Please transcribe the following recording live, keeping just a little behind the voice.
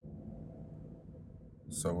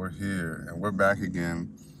So we're here and we're back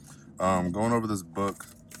again, going over this book,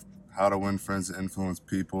 How to Win Friends and Influence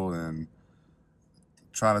People, and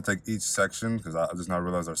trying to take each section, because I just now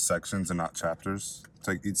realized they're sections and not chapters.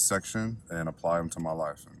 Take each section and apply them to my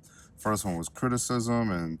life. And first one was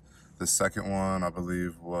criticism, and the second one, I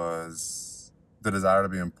believe, was the desire to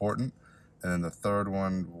be important. And then the third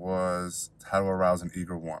one was how to arouse an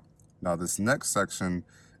eager want. Now, this next section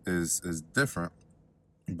is different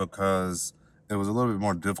because it was a little bit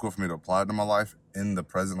more difficult for me to apply it to my life in the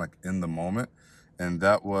present, like in the moment. And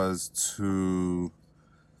that was to,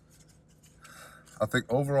 I think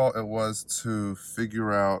overall it was to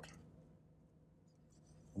figure out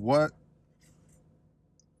what,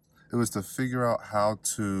 it was to figure out how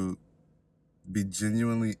to be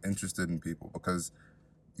genuinely interested in people, because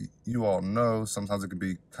you all know sometimes it can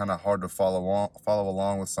be kind of hard to follow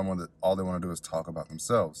along with someone that all they want to do is talk about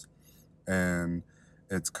themselves. And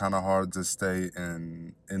it's kind of hard to stay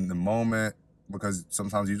in the moment, because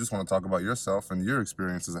sometimes you just want to talk about yourself and your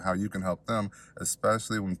experiences and how you can help them,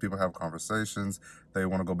 especially when people have conversations. They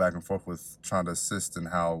want to go back and forth with trying to assist in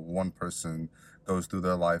how one person goes through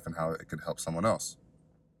their life and how it could help someone else.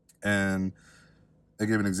 And they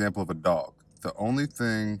gave an example of a dog. One of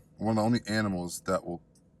the only animals that will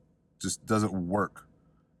just doesn't work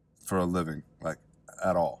for a living, like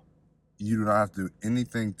at all. You do not have to do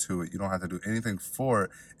anything to it. You don't have to do anything for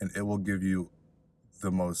it, and it will give you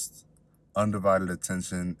the most undivided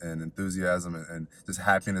attention and enthusiasm and just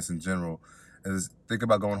happiness in general. Is think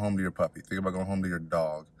about going home to your puppy. Think about going home to your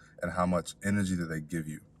dog and how much energy that they give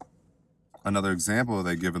you. Another example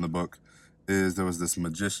they give in the book is there was this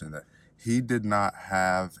magician that he did not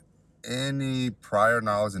have any prior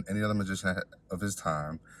knowledge in any other magician of his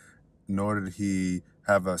time, nor did he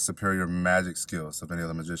have a superior magic skills of any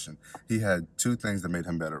other magician. He had two things that made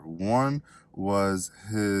him better. One was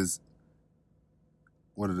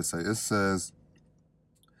what did it say? It says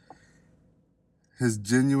his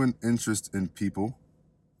genuine interest in people,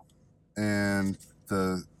 and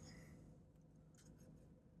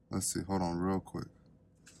let's see, hold on real quick.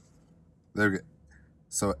 There we go.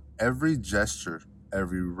 So every gesture,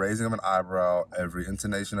 every raising of an eyebrow, every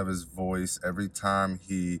intonation of his voice, every time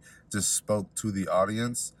he just spoke to the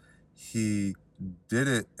audience, he did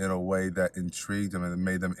it in a way that intrigued them and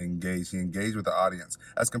made them engage. He engaged with the audience,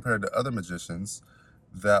 as compared to other magicians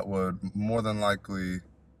that would more than likely,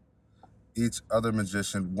 each other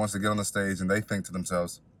magician wants to get on the stage and they think to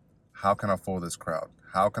themselves, how can I fool this crowd?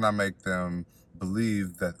 How can I make them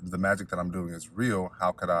believe that the magic that I'm doing is real?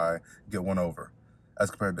 How could I get one over? As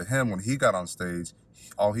compared to him, when he got on stage,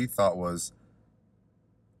 all he thought was,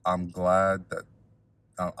 I'm glad that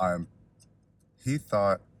he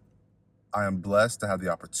thought, I am blessed to have the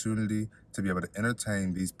opportunity to be able to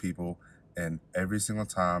entertain these people. And every single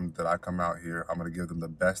time that I come out here, I'm going to give them the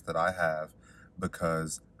best that I have,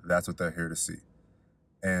 because that's what they're here to see.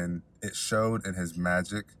 And it showed in his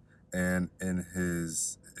magic and in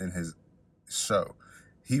his show.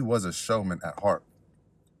 He was a showman at heart.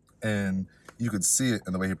 And you could see it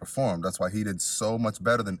in the way he performed. That's why he did so much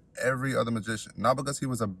better than every other magician. Not because he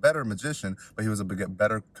was a better magician, but he was a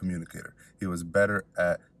better communicator. He was better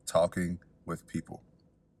at talking with people.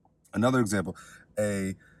 Another example,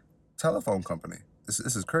 a telephone company. This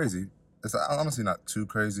is crazy. It's honestly not too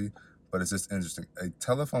crazy, but it's just interesting. A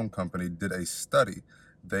telephone company did a study.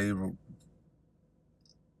 They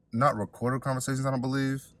not recorded conversations, I don't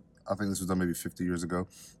believe. I think this was done maybe 50 years ago,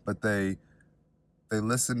 but they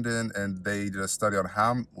listened in and they did a study on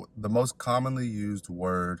how the most commonly used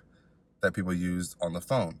word that people used on the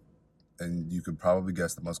phone. And you could probably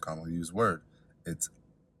guess the most commonly used word. It's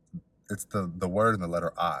the word in the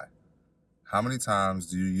letter I. How many times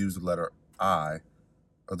do you use the letter I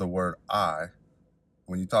or the word I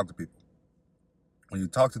when you talk to people? When you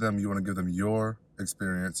talk to them, you want to give them your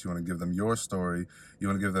experience. You want to give them your story. You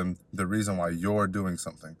want to give them the reason why you're doing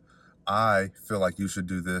something. I feel like you should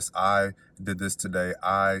do this. I did this today.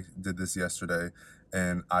 I did this yesterday,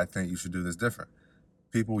 and I think you should do this different.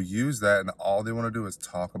 People use that, and all they want to do is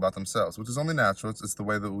talk about themselves, which is only natural. It's the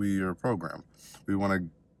way that we are programmed. We want to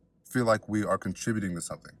feel like we are contributing to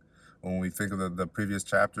something. When we think of the previous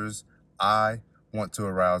chapters, I want to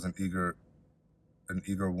arouse an eager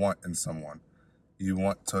want in someone. You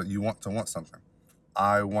want to want something.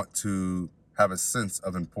 I want to have a sense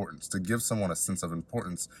of importance. To give someone a sense of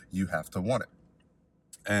importance, you have to want it.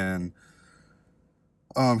 And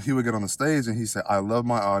he would get on the stage and he said, I love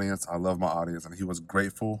my audience. I love my audience. And he was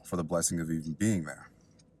grateful for the blessing of even being there.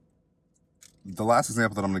 The last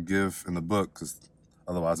example that I'm going to give in the book, because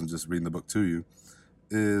otherwise I'm just reading the book to you,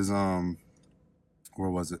 is, where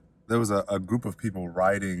was it? There was a group of people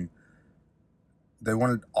riding they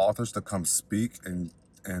wanted authors to come speak and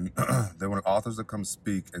they wanted authors to come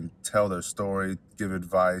speak and tell their story, give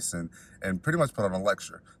advice, and pretty much put on a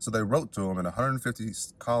lecture. So they wrote to them, and 150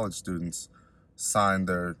 college students signed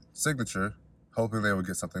their signature, hoping they would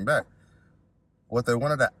get something back. What they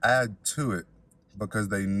wanted to add to it, because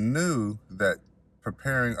they knew that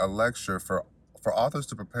preparing a lecture for authors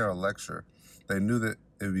to prepare a lecture, they knew that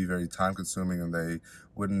it would be very time consuming, and they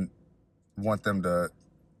wouldn't want them to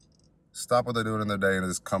stop what they're doing in their day and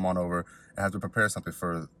just come on over and have to prepare something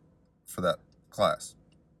for that class.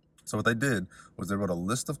 So what they did was they wrote a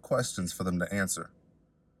list of questions for them to answer.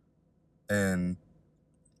 And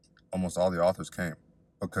almost all the authors came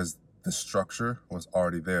because the structure was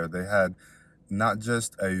already there. They had not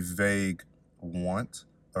just a vague want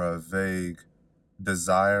or a vague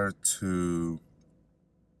desire to,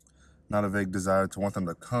 not a vague desire to want them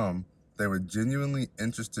to come. They were genuinely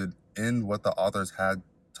interested in what the authors had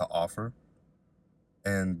to offer,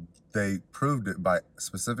 and they proved it by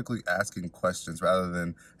specifically asking questions rather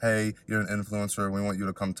than, hey, you're an influencer, we want you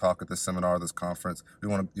to come talk at this seminar, this conference, we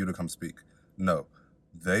want you to come speak. No,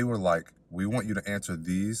 they were like, we want you to answer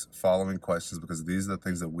these following questions because these are the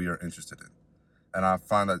things that we are interested in. And I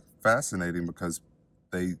find that fascinating because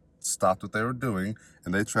they stopped what they were doing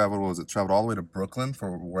and they traveled all the way to Brooklyn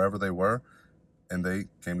for wherever they were, and they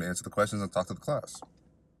came to answer the questions and talk to the class.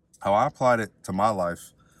 How I applied it to my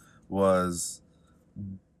life was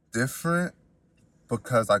different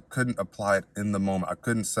because I couldn't apply it in the moment. I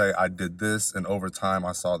couldn't say I did this and over time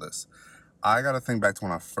I saw this. I got to think back to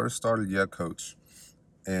when I first started Yeah Coach,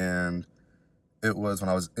 and it was when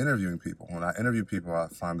I was interviewing people. When I interview people, I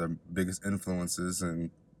find their biggest influences, and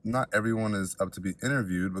not everyone is up to be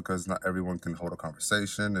interviewed because not everyone can hold a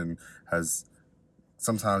conversation and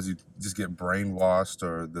sometimes you just get brainwashed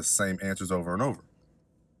or the same answers over and over.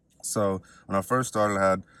 So when I first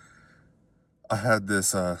started, I had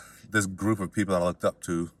this group of people that I looked up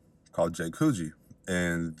to called Jay Coogee,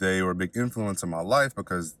 and they were a big influence in my life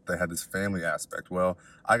because they had this family aspect. Well,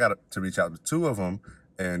 I got to reach out to two of them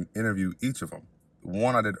and interview each of them.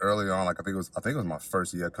 One I did early on, I think it was my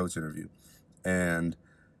first Yeah Coach interview, and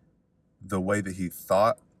the way that he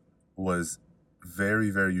thought was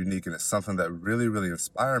very, very unique, and it's something that really, really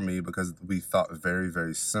inspired me because we thought very,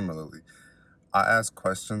 very similarly. I asked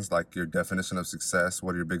questions like your definition of success,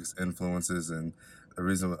 what are your biggest influences, and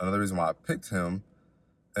another reason why I picked him,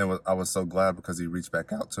 and I was so glad because he reached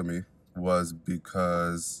back out to me, was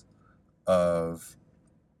because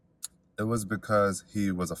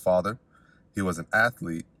he was a father, he was an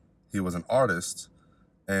athlete, he was an artist,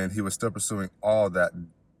 and he was still pursuing all that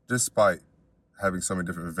despite having so many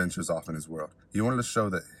different adventures off in his world. He wanted to show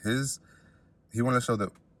that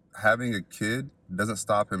having a kid doesn't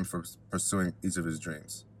stop him from pursuing each of his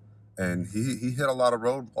dreams. And he hit a lot of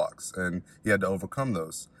roadblocks and he had to overcome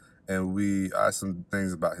those. And we asked some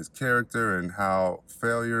things about his character and how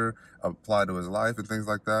failure applied to his life and things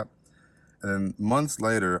like that. And then months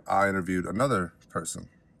later, I interviewed another person,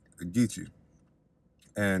 Geechee.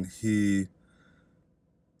 And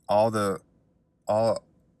all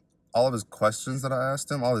of his questions that I asked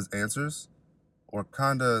him, all his answers, were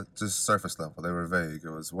kind of just surface level. They were vague. It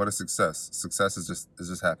was, what is success? Success is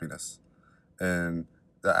just happiness. And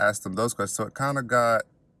I asked him those questions, so it kind of got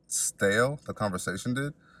stale, the conversation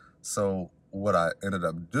did. So what I ended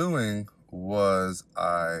up doing was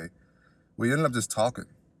we ended up just talking.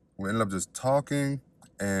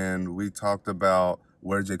 And we talked about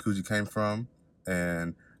where Jay Coogee came from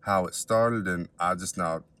and how it started. And I just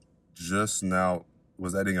now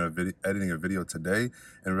was editing a video today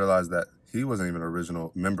and realized that he wasn't even an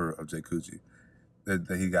original member of Jay Coogee.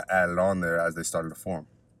 That he got added on there as they started to form.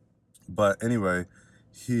 But anyway,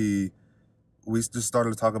 we just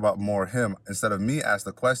started to talk about more him. Instead of me ask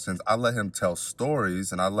the questions, I let him tell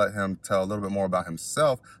stories and I let him tell a little bit more about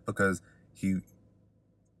himself because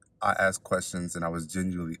I asked questions and I was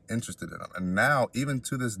genuinely interested in them. And now, even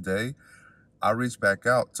to this day, I reached back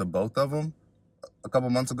out to both of them a couple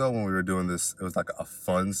months ago when we were doing this. It was like a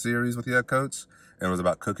fun series with Yeah Coach, and it was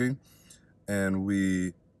about cooking. And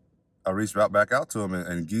I reached back out to him,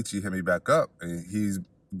 and Geechee hit me back up, and he's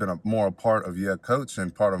been a part of Yeah Coach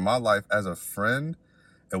and part of my life as a friend,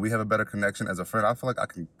 and we have a better connection as a friend. I feel like I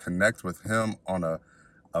can connect with him on a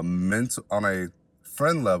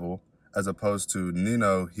friend level, as opposed to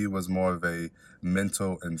Nino. He was more of a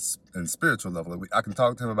mental and spiritual level. I can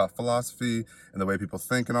talk to him about philosophy and the way people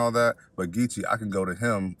think and all that, but Geechee, I can go to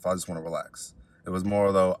him if I just want to relax. It was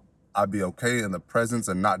more though, I'd be okay in the presence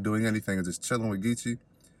and not doing anything and just chilling with Geechee.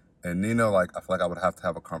 And Nino, I feel like I would have to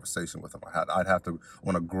have a conversation with him. I'd have to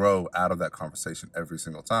want to grow out of that conversation every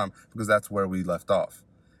single time because that's where we left off.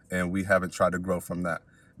 and we haven't tried to grow from that.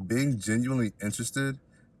 Being genuinely interested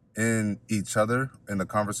in each other in the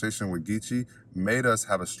conversation with Geechee made us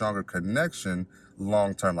have a stronger connection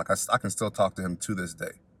long term. Like I can still talk to him to this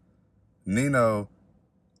day. Nino,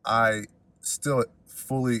 I still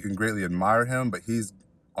fully and greatly admire him, but he's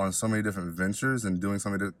on so many different ventures and doing so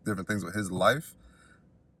many different things with his life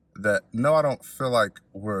that no, I don't feel like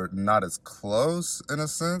we're not as close in a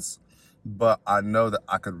sense, but I know that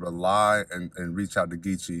I could rely and reach out to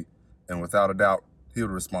Geechee, and without a doubt, he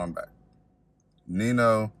would respond back.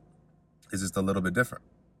 Nino is just a little bit different.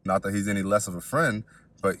 Not that he's any less of a friend,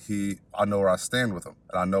 but I know where I stand with him,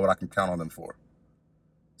 and I know what I can count on them for.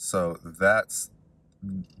 So that's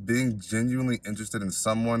being genuinely interested in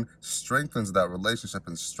someone strengthens that relationship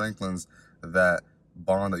and strengthens that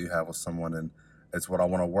bond that you have with someone. And it's what I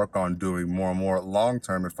want to work on doing more and more long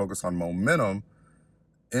term and focus on momentum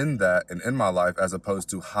in that and in my life, as opposed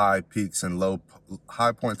to high points and low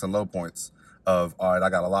points of, all right, I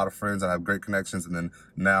got a lot of friends and I have great connections, and then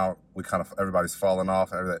now everybody's falling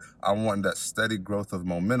off. I want that steady growth of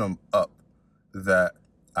momentum up, that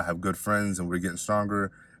I have good friends and we're getting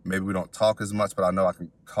stronger. Maybe we don't talk as much, but I know I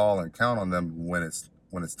can call and count on them when it's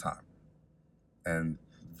time. And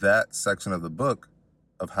that section of the book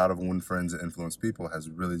of how to win friends and influence people has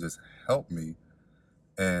really just helped me.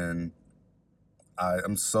 And I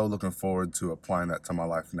am so looking forward to applying that to my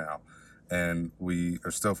life now. And we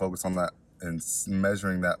are still focused on that and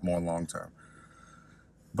measuring that more long term.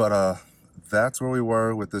 But that's where we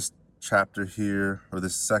were with this chapter here, or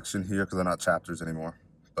this section here, because they're not chapters anymore,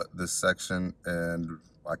 but this section. And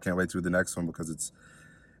I can't wait to the next one because it's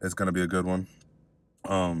going to be a good one.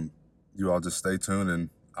 You all just stay tuned, and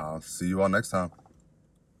I'll see you all next time.